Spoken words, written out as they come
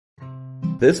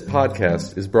This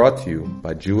podcast is brought to you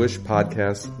by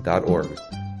JewishPodcasts.org.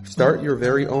 Start your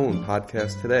very own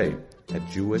podcast today at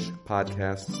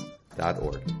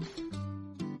JewishPodcasts.org.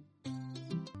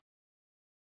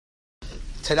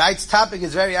 Tonight's topic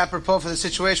is very apropos for the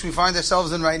situation we find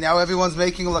ourselves in right now. Everyone's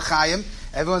making l'chaim,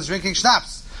 everyone's drinking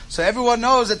schnapps. So everyone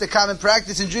knows that the common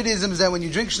practice in Judaism is that when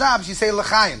you drink schnapps, you say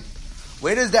l'chaim.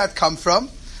 Where does that come from?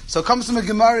 So it comes from a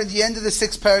Gemara at the end of the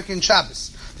sixth parak in Shabbos.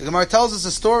 The Gemara tells us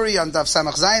a story on Daf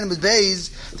Samach Zayin and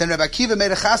Beis. Then Rabbi Akiva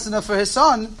made a chasana for his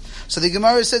son. So the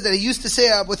Gemara says that he used to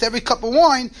say, with every cup of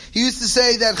wine, he used to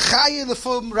say that Chaye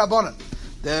lefum Rabbanan.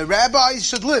 The rabbis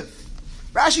should live.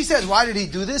 Rashi says, why did he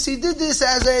do this? He did this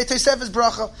as a Tosefes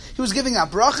bracha. He was giving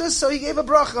out brachas, so he gave a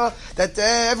bracha that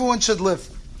everyone should live.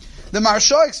 The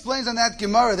Maharsha explains on that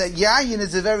Gemara that yayin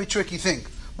is a very tricky thing.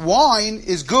 Wine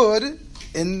is good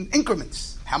in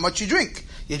increments. How much you drink.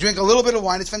 You drink a little bit of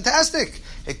wine, it's fantastic.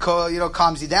 It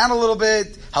calms you down a little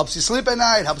bit, helps you sleep at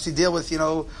night, helps you deal with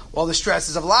all the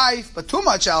stresses of life. But too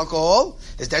much alcohol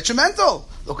is detrimental.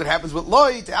 Look what happens with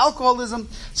loy, to alcoholism.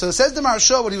 So it says the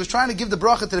Maharsha, what he was trying to give the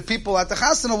bracha to the people at the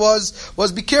chasana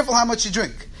was be careful how much you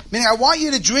drink. Meaning, I want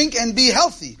you to drink and be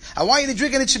healthy. I want you to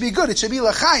drink and it should be good. It should be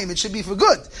l'chaim. It should be for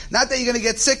good. Not that you're going to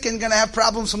get sick and going to have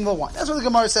problems from the wine. That's what the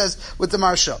Gemara says with the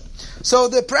Maharsha. So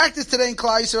the practice today in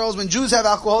Klal Yisrael is when Jews have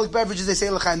alcoholic beverages, they say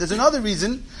l'chaim. There's another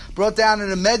reason brought down in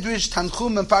a Medrash,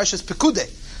 Tanchum, and Parshas Pekudei.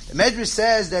 The Medrash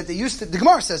says that the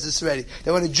Gemara says this already,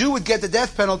 that when a Jew would get the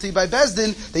death penalty by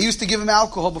Bezdin, they used to give him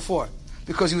alcohol before,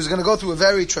 because he was going to go through a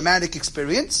very traumatic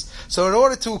experience. So in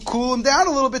order to cool him down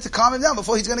a little bit, to calm him down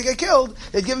before he's going to get killed,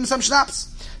 they'd give him some schnapps.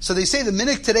 So they say the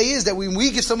minhag today is that when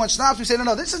we give so much schnapps, we say,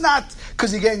 no, this is not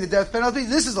because you're getting the death penalty,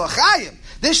 this is l'chaim.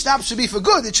 This schnapps should be for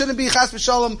good. It shouldn't be chas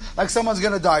v'shalom, like someone's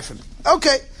going to die from it.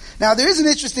 Okay. Now there is an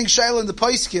interesting shayla in the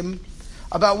Poskim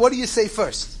about what do you say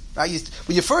first. Right?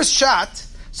 When you first shot,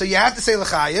 so you have to say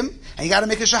l'chaim, and you got to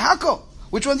make a shahakol.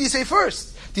 Which one do you say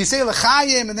first? Do you say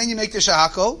l'chaim and then you make the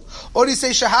shahakol? Or do you say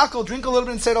shahakol, drink a little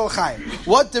bit and say l'chaim?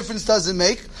 What difference does it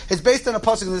make? It's based on a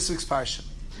pasuk in this week's parsha.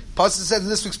 Pasuk says in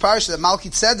this week's parsha that Malki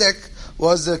Tzedek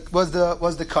was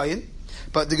the kohen,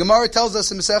 but the Gemara tells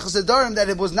us in Maseches Nedarim that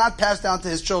it was not passed down to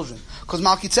his children because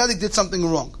Malki Tzedek did something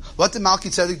wrong. What did Malki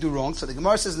Tzedek do wrong? So the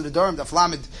Gemara says in the Nedarim,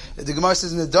 the Gemara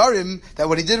says in the Nedarim that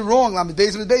what he did wrong, Lamed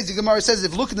Beis, the Gemara says,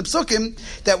 if you look in the Psukim,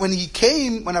 that when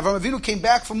Avram Avinu came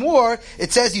back from war,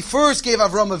 it says he first gave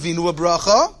Avram Avinu a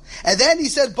bracha, and then he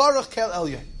said, Baruch Kel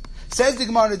Elyon. Says the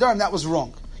Gemara in the Nedarim, that was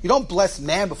wrong. You don't bless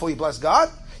man before you bless God.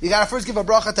 You gotta first give a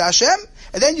bracha to Hashem,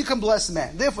 and then you can bless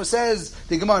man. Therefore, says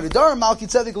the Gemara in the Nedarim, Malki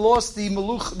Tzedek lost the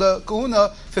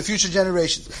kahuna for future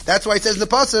generations. That's why it says in the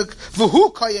pasuk,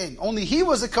 V'hu kayin. Only he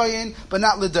was a kayin, but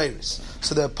not l'dairis.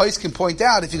 So the Pais can point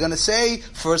out, if you're gonna say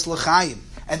first l'chaim,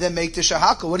 and then make the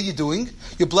shahakal, what are you doing?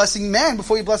 You're blessing man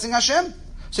before you're blessing Hashem.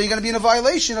 So you're gonna be in a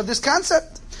violation of this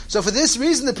concept. So for this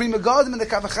reason, the Pri Megadim and the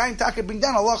Kavachayim Taka bring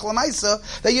down Allah Lamaisa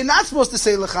that you're not supposed to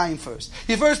say l'chaim first.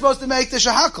 You're first supposed to make the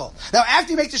shahakal. Now,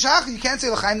 after you make the shahakal, you can't say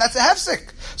l'chaim. That's a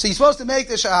hefsek. So you're supposed to make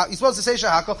the shahakal. You're supposed to say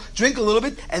shahakal, drink a little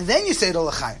bit, and then you say the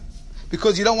l'chaim,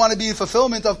 because you don't want to be in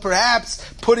fulfillment of perhaps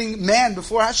putting man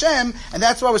before Hashem, and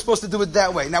that's why we're supposed to do it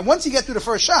that way. Now, once you get through the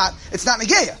first shot, it's not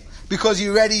negeya, because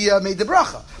you already made the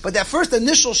bracha. But that first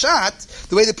initial shot,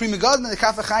 the way the Pri Megadim and the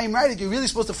Kaf HaChaim write it, you're really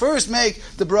supposed to first make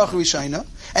the bracha rishayna.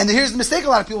 And here's the mistake a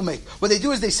lot of people make. What they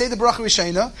do is they say the bracha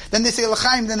rishayna, then they say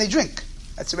l'chaim, then they drink.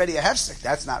 That's already a hefsek.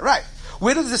 That's not right.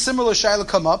 Where does the similar shayla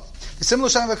come up? The similar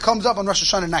shayla comes up on Rosh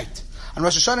Hashanah night. On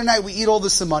Rosh Hashanah night, we eat all the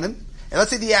simanim. And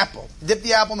let's say the apple. Dip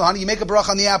the apple in the honey, you make a bracha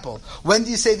on the apple. When do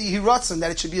you say the Yihiratzin,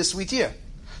 that it should be a sweet year?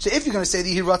 So if you're going to say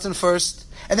the Yihiratzin first,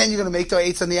 and then you're going to make the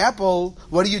eights on the apple,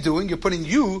 what are you doing? You're putting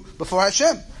you before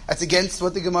Hashem. That's against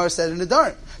what the Gemara said in the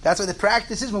Nedarim. That's why the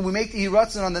practice is when we make the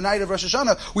Hiratzin on the night of Rosh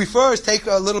Hashanah, we first take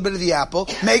a little bit of the apple,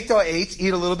 make the eights, eat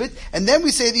a little bit, and then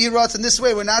we say the Hiratzin. This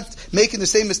way we're not making the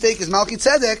same mistake as Malki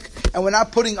Tzedek, and we're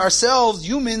not putting ourselves,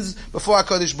 humans, before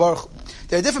HaKadosh Baruch Hu.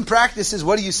 There are different practices.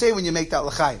 What do you say when you make that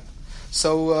l'chaim?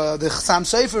 So the Chassam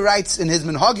Sofer writes in his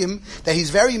Minhagim that he's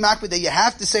very makbid that you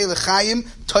have to say l'chaim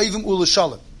toivim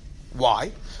u'l'shalom.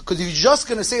 Why? Because if you're just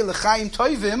going to say l'chaim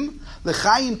toivim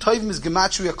is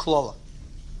gematria klola.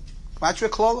 Gematria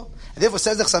klola. And therefore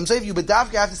says the Chassam Sofer, you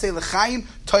bedavka have to say l'chaim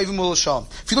toivim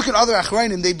u'l'shalom. If you look at other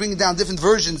achronim, they bring down different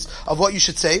versions of what you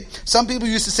should say. Some people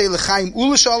used to say l'chaim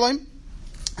u'l'shalom,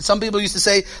 and some people used to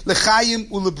say l'chaim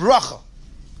u'l'bracha.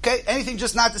 Okay? Anything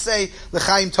just not to say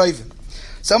l'chaim toivim.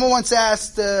 Someone once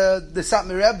asked the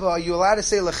Satmar Rebbe, are you allowed to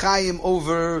say l'chaim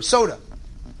over soda?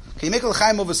 Can you make a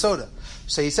l'chaim over soda?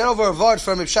 So he said over a vod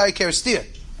from Ibshai Kerestir.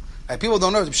 People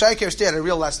don't know, Ibshai Kerestir had a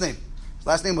real last name. His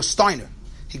last name was Steiner.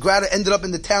 He ended up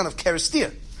in the town of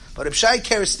Kerestir. But Reb Shai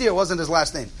Kerestir wasn't his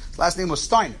last name. His last name was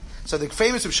Steiner. So the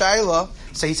famous Reb Shaila,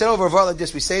 so he said over a var like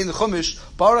this, we say in the Chumash,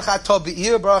 Baruch atah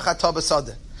be'ir, Baruch atah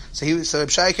b'sadeh. So Reb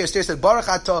Shai Kerestir said, Baruch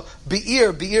atah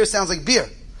be'ir, be'ir sounds like beer.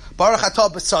 Baruch atah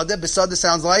b'sadeh, b'sadeh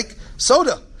sounds like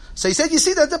soda. So he said, you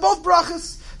see that they're both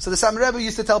brachas. So the Satmar Rebbe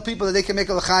used to tell people that they can make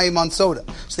a l'chaim on soda.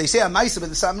 So they say a ma'aseh, but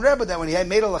the Satmar Rebbe that when he had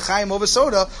made a l'chaim over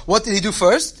soda, what did he do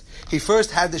first? He first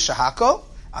had the shahako,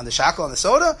 on the shahako on the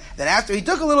soda, then after he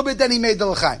took a little bit, then he made the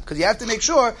l'chaim. Because you have to make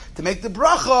sure to make the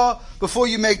bracha before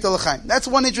you make the l'chaim. That's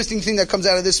one interesting thing that comes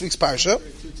out of this week's parsha.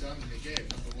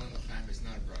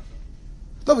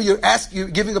 No, but you're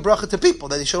giving a bracha to people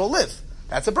that they should all live.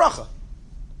 That's a bracha.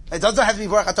 It doesn't have to be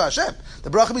Baruch Atah Hashem. The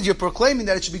bracha means you're proclaiming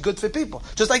that it should be good for people.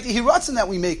 Just like the hiratzin that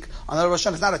we make on the Rosh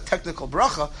Hashanah is not a technical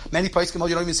bracha. Many places you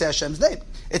don't even say Hashem's name.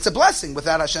 It's a blessing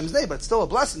without Hashem's name, but it's still a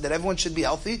blessing that everyone should be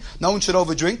healthy. No one should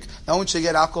overdrink. No one should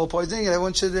get alcohol poisoning, and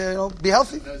everyone should be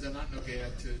healthy. Those are not okay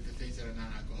to the things that are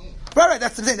non-alcoholic. Right.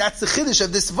 That's the thing. That's the chiddush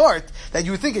of this vart that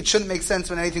you would think it shouldn't make sense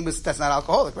when anything that's not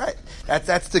alcoholic. Right.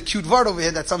 That's the cute vart over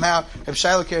here that somehow Reb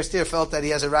Shaila Kerestir felt that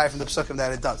he has a raya from the psukim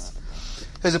that it does.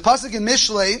 There's a pasuk in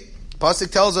Mishlei.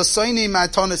 Pasuk tells us, "Soini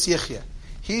ma'atonas yichya."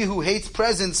 He who hates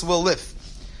presents will live.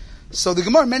 So the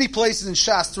Gemara, many places in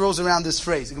Shas, throws around this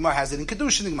phrase. The Gemara has it in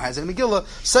Kedushin, the Gemara has it in Megillah.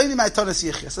 Soini ma'atonas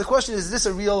yichya. So the question is this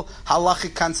a real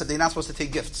halachic concept? They're not supposed to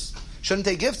take gifts. Shouldn't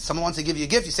take gifts. Someone wants to give you a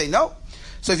gift, you say no.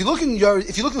 So if you look in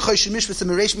Choshen Mishpat, the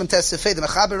Mereish Montes Sefei, the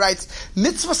Mechaber writes,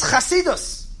 "Mitzvahs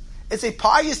chasidus." It's a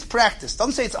pious practice.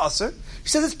 Doesn't say it's usher. He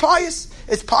says it's pious.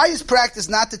 It's pious practice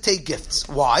not to take gifts.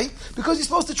 Why? Because you're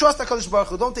supposed to trust HaKadosh Baruch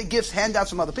Hu. Don't take gifts, handouts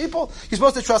from other people. You're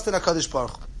supposed to trust in HaKadosh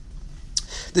Baruch Hu.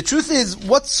 The truth is,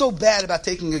 what's so bad about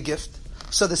taking a gift?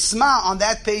 So the Sma on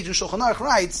that page in Shulchan Aruch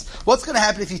writes, what's going to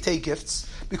happen if you take gifts?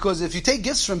 Because if you take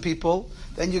gifts from people,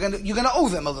 then you're going to owe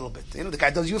them a little bit. You know, the guy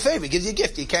does you a favor, he gives you a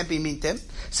gift, you can't be mean to him.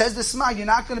 Says the Sma, you're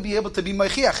not going to be able to be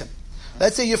meichiachim.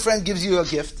 Let's say your friend gives you a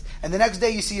gift, and the next day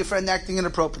you see your friend acting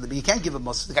inappropriately, but you can't give him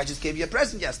mussar. The guy just gave you a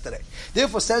present yesterday.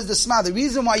 Therefore, says the Sma, the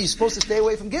reason why you're supposed to stay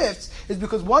away from gifts is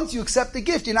because once you accept the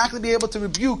gift, you're not going to be able to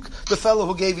rebuke the fellow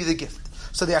who gave you the gift.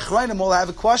 So the Achrayim all have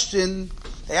a question.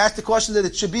 They ask the question that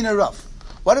it should be in a Rav.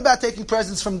 What about taking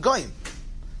presents from Goyim?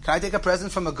 Can I take a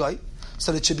present from a Goy?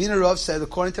 So the Shabina Rav said,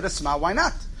 according to the Sma, why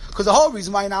not? Because the whole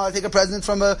reason why you're not allowed to take a present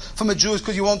from a Jew is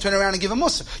because you won't turn around and give a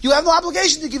mussar. You have no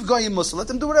obligation to give Goyim mussar. Let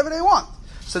them do whatever they want.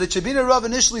 So the Shabina Rav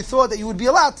initially thought that you would be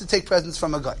allowed to take presents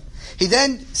from a guy. He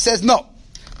then says no,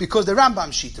 because the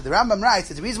Rambam Shita. The Rambam writes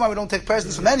that the reason why we don't take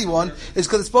presents from anyone is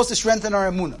because it's supposed to strengthen our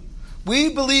emunah.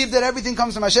 We believe that everything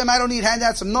comes from Hashem. I don't need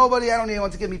handouts from nobody. I don't need anyone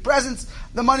to give me presents.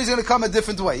 The money's going to come a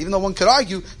different way. Even though one could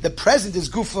argue the present is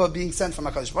gufa being sent from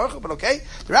HaKadosh Baruch Hu, but okay.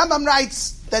 The Rambam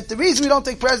writes that the reason we don't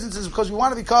take presents is because we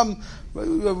want to become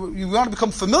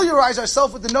familiarize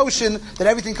ourselves with the notion that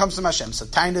everything comes from Hashem. So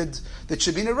Tainad, the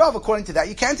Shabina Rav, according to that,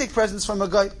 you can't take presents from a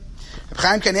guy.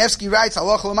 Chaim Kanievsky writes,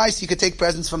 Halach l'mais, you could take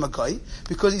presents from a guy,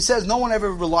 because he says no one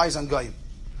ever relies on guy.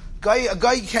 A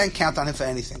guy, you can't count on him for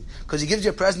anything. Because he gives you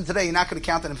a present today, you're not going to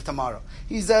count on him for tomorrow.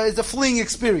 It's a fleeting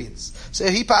experience. So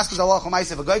he passes Halach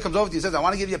l'mais, if a guy comes over to you and says, I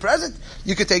want to give you a present,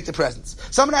 you could take the presents.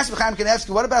 Someone asked Chaim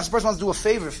Kanievsky, what about if a person wants to do a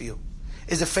favor for you?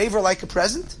 Is a favor like a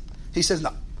present? He says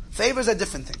no. Favors are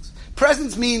different things.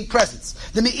 Presents mean presents.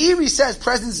 The Meiri says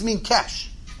presents mean cash.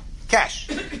 Cash.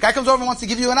 Guy comes over and wants to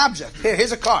give you an object.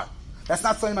 Here's a car. That's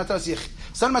not Sonny Matos Yichya.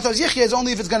 Sonny Matos Yichya is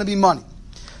only if it's going to be money.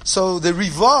 So the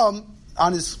Rivam,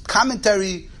 on his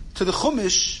commentary to the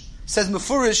Chumash, says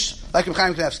Mefurish, like Reb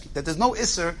Chaim Kanievsky, that there's no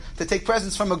Isser to take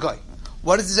presents from a guy.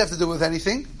 What does this have to do with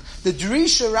anything? The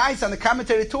Drisha writes on the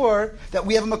commentary tour that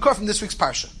we have a makor from this week's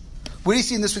parsha. What do you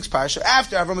see in this week's parsha?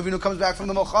 After Avram Avinu comes back from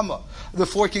the Melchama, the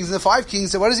 4 kings and the 5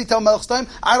 kings, so what does he tell Melech Stam?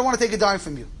 I don't want to take a dime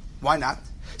from you. Why not?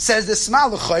 Says the Sma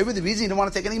l'chayre, the reason he didn't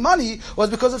want to take any money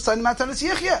was because of Tzayim Matanas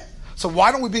Yichya. So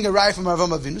why don't we bring a raya from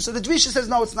Avram Avinu? So the Drisha says,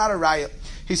 no, it's not a raya.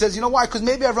 He says, you know why? Because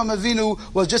maybe Avram Avinu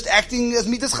was just acting as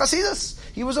Midas Chasidus.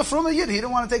 He was a Fruma Yid. He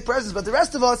didn't want to take presents. But the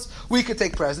rest of us, we could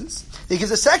take presents. He gives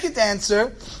a second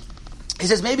answer. He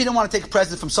says, maybe he didn't want to take a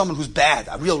present from someone who's bad,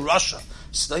 a real Russia.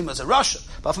 Sdoim is a Russia.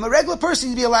 But from a regular person,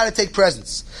 you'd be allowed to take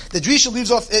presents. The Drisha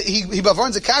leaves off, he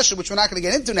bavarns a kasha, which we're not going to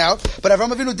get into now, but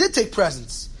Avram Avinu did take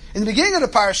presents. In the beginning of the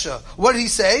parsha, what did he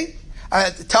say?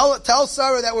 Tell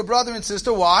Sarah that we're brother and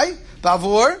sister. Why?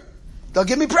 Bavur, they'll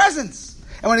give me presents.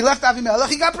 And when he left Avimelech,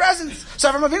 he got presents.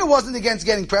 So Avram Avinu wasn't against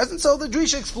getting presents, so the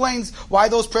Drisha explains why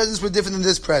those presents were different than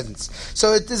this presents.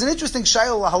 So there's an interesting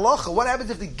shayla halacha. What happens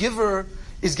if the giver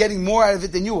is getting more out of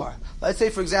it than you are? Let's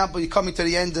say, for example, you're coming to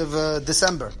the end of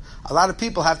December. A lot of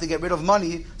people have to get rid of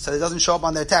money so it doesn't show up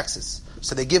on their taxes.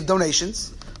 So they give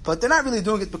donations. But they're not really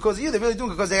doing it because of you. They're really doing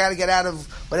it because they got to get out of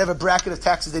whatever bracket of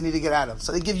taxes they need to get out of.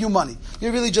 So they give you money.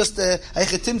 You're really just a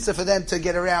chetimtza for them to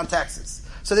get around taxes.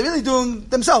 So they're really doing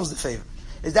themselves the favor.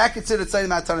 Is that considered tzayim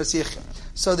matanas yichya?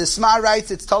 So the Sma writes,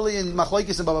 it's totally in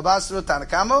Machlokes and Baba Basra,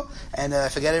 Tanakamo, and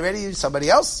forget it already, somebody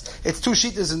else. It's two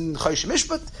shitas in Chosh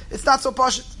Mishpat. It's not so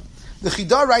pashut. The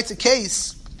Chidar writes a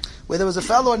case where there was a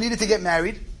fellow who needed to get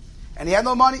married, and he had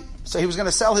no money, so he was going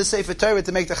to sell his Sefer Torah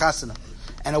to make the chasana.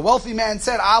 And a wealthy man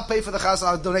said, I'll pay for the chasana,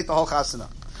 I'll donate the whole chasana.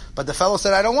 But the fellow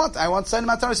said, I want Tzayim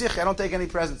Mataras Yichya, I don't take any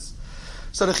presents.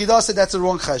 So the Chidar said that's a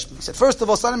wrong cheshbon. He said, first of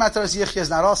all, Tzayim Mataras Yichya is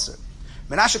not also.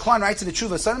 Menashe Klein writes in the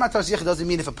Tshuva, Tzayim Mataras Yichya doesn't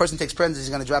mean if a person takes presents, he's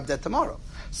going to drop dead tomorrow.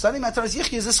 Tzayim Mataras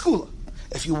Yichya is a skula.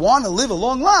 If you want to live a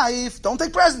long life, don't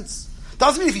take presents.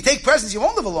 Doesn't mean if you take presents, you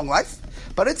won't live a long life.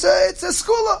 But it's a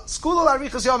skula. Skula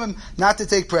l'arichas yomim, not to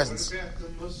take presents.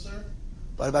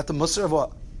 What about the musar of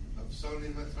what?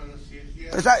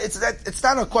 It's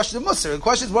not a question of musar. The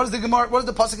question is, what is the Gemara? What is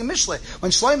the pasuk in Mishlei?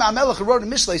 When Shlomo HaMelech wrote in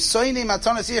Mishlei, "Soinei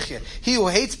matanas yichya," he who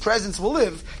hates presents will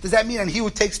live. Does that mean and he who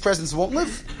takes presents won't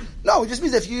live? No, it just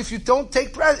means if you don't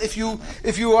take if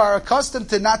you are accustomed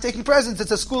to not taking presents,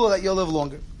 it's a skula that you'll live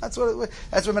longer. That's what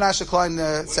Menashe Klein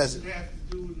says.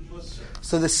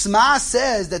 So the Sma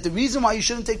says that the reason why you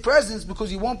shouldn't take presents is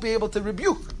because you won't be able to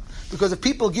rebuke. Because if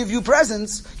people give you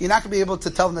presents, you're not going to be able to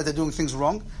tell them that they're doing things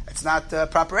wrong. It's not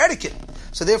proper etiquette.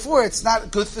 So therefore, it's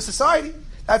not good for society.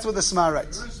 That's what the Sma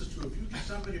writes. The rest is true. If you give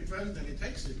somebody a present and he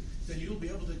takes it, then you'll be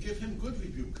able to give him good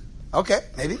rebuke. Okay,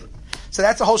 maybe. So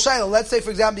that's a whole shayla. Let's say, for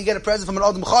example, you get a present from an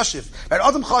Adam Chashiv. Right?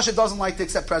 Adam Chashiv doesn't like to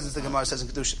accept presents, the Gemara says in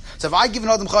Kedusha. So if I give an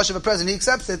Adam Chashiv a present, he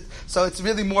accepts it, so it's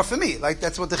really more for me. Like,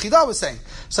 that's what the Chidah was saying.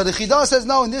 So the Chidah says,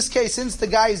 no, in this case, since the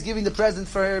guy is giving the present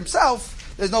for himself,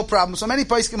 there's no problem. So many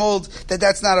poskim hold that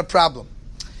that's not a problem.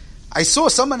 I saw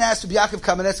someone ask Rabbi Yaakov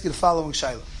Kamenetsky the following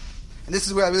shayla. And this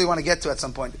is where I really want to get to at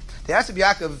some point. They asked Rabbi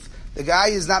Yaakov, the guy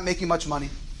is not making much money.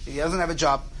 He doesn't have a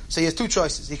job. So he has two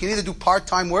choices. He can either do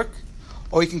part-time work,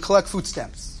 or he can collect food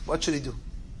stamps. What should he do?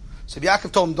 So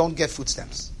Yaakov told him, don't get food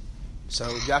stamps. So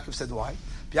Yaakov said, why?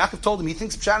 Yaakov told him, he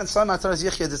thinks Pshat and Tzayim Mataras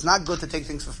Yichya, it's not good to take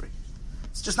things for free.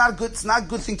 It's just not good. It's not a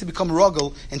good thing to become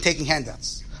ruggle in taking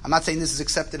handouts. I'm not saying this is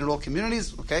accepted in all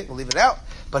communities. Okay, we'll leave it out.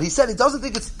 But he said he doesn't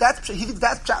think it's that. He thinks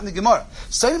that's Pshat in the Gemara.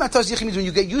 Tzayim Mataras Yichya means when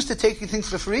you get used to taking things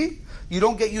for free, you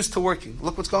don't get used to working.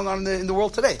 Look what's going on in the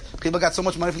world today. People got so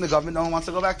much money from the government, no one wants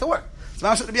to go back to work.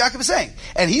 That's what Rabbi Yaakov is saying.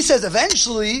 And he says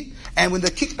eventually, and when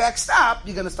the kickbacks stop,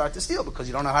 you're going to start to steal because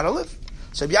you don't know how to live.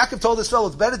 So Rabbi Yaakov told this fellow,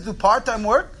 it's better to do part-time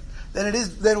work than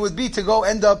it would be to go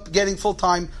end up getting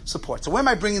full-time support. So where am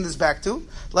I bringing this back to?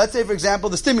 Let's say, for example,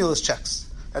 the stimulus checks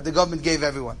that the government gave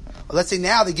everyone. Or let's say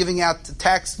now they're giving out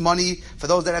tax money for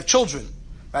those that have children.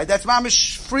 Right? That's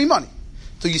mamish free money.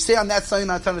 So you stay on that Tzayim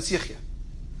Mataras Yichya.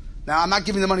 Now, I'm not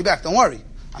giving the money back, don't worry.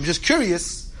 I'm just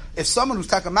curious, if someone who's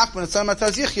taka makban and Tzayim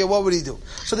Mataras Yichya, what would he do?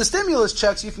 So the stimulus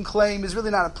checks you can claim is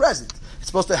really not a present. It's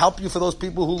supposed to help you for those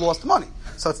people who lost money.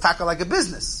 So it's taka like a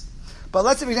business. But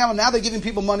let's say, for example, now they're giving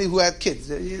people money who had kids.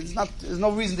 There's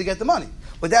no reason to get the money.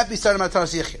 Would that be Tzayim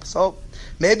Mataras Yichya? So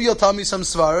maybe you'll tell me some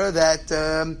svara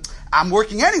that I'm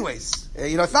working anyways.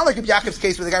 It's not like in Yaakov's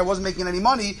case where the guy wasn't making any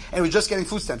money and he was just getting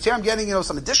food stamps. Here I'm getting,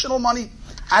 some additional money.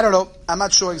 I don't know. I'm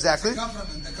not sure exactly. The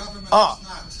government is not.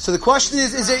 So the question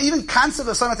is there even concept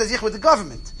of Tzayim Mataras Yichya with the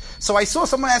government? So I saw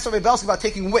someone ask Rabbi Belsky about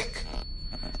taking WIC.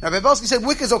 Now, Rabbi Belsky said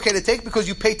WIC is okay to take because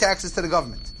you pay taxes to the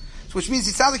government. So which means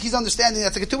it sounds like he's understanding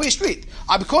that's like a two-way street.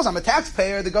 Because I'm a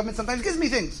taxpayer, the government sometimes gives me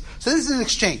things. So this is an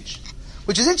exchange.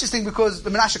 Which is interesting because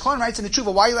the Menashe Klein writes in the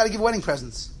Tshuva, why are you allowed to give wedding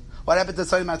presents? What happened to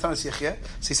Tzayim Mataras Yichya?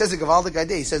 So he says a Gavaldik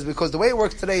idea. He says, because the way it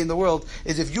works today in the world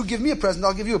is if you give me a present,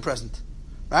 I'll give you a present.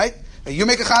 Right? You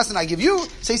make a chassan, I give you.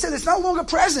 So he said, it's no longer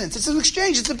presents. It's an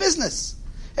exchange. It's a business.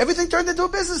 Everything turned into a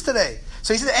business today.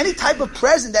 So he said, any type of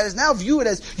present that is now viewed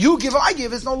as you give, I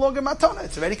give, is no longer matona.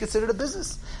 It's already considered a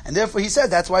business. And therefore he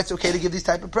said, that's why it's okay to give these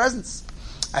type of presents.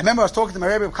 I remember I was talking to my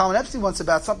Rebbe of Kalman Epstein once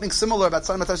about something similar about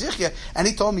Tzayim Mataras Yichya, and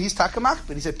he told me he's taka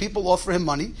makbid. He said, people offer him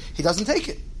money, he doesn't take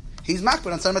it. He's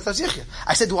makbid on Tzayim Mataras Yichya.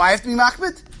 I said, do I have to be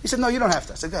makbid? He said, no, you don't have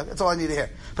to. I said, that's all I need to hear.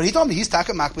 But he told me he's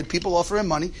taka makbid, people offer him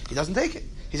money, he doesn't take it.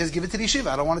 He says, give it to the yeshiva,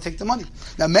 I don't want to take the money.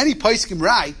 Now, many poskim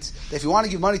write that if you want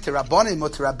to give money to Rabbanim or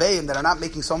to Rabbeim that are not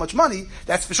making so much money,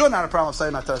 that's for sure not a problem of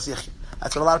Tzayim Mataras Yichya.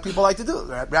 That's what a lot of people like to do.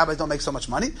 Rabbis don't make so much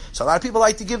money, so a lot of people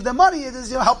like to give them money. It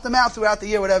is, help them out throughout the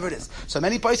year, whatever it is. So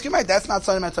many poskim, right? That's not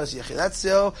Sonim Matos Yechid. That's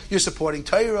you're supporting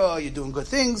Torah, you're doing good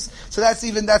things. So that's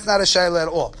not a shayla at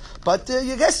all. But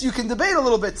I guess you can debate a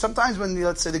little bit. Sometimes when,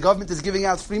 let's say, the government is giving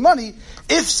out free money,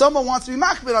 if someone wants to be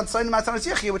makbid on Sonim Matos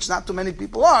Yechid, which not too many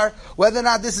people are, whether or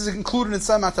not this is included in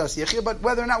Sonim Matos Yechid, but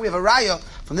whether or not we have a raya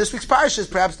from this week's parsha is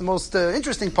perhaps the most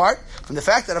interesting part, from the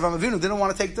fact that Avraham Avinu didn't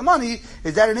want to take the money,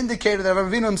 is that an indicator that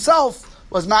Avraham Avinu himself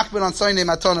was makbid on Sonim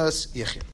Matos Yechid.